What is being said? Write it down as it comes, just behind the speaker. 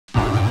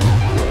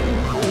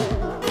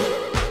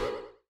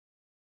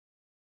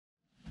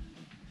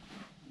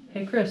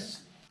Hey, Chris.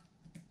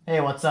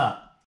 Hey, what's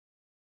up?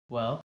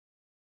 Well,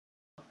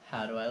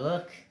 how do I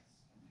look?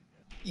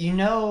 You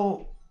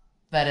know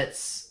that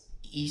it's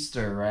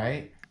Easter,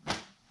 right?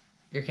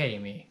 You're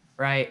kidding me,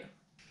 right?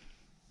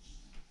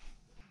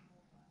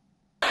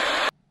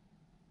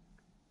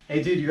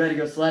 Hey dude, you ready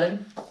to go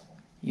sledding?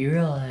 You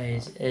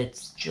realize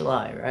it's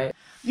July, right?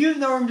 You have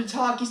no room to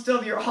talk, you still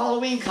have your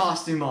Halloween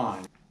costume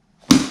on.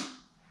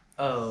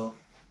 Oh,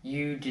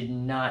 you did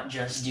not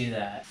just do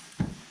that.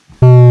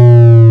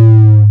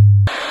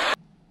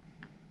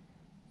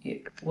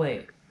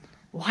 Wait,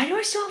 why do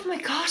I still have my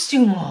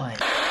costume on?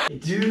 Hey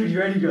dude, you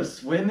ready to go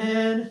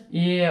swimming?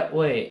 Yeah,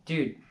 wait,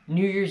 dude,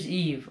 New Year's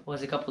Eve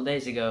was a couple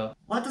days ago.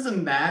 What does it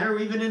matter?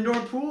 We have an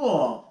indoor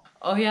pool.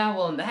 Oh yeah,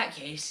 well in that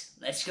case,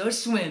 let's go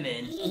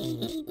swimming.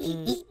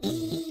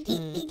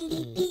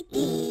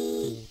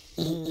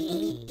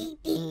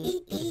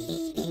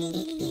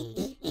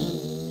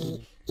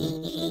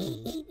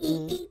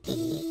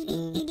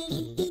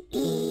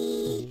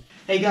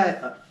 Hey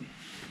guy,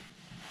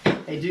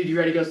 hey dude, you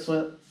ready to go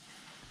swim?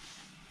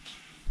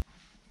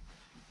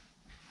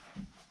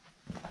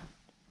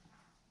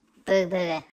 Boo boo.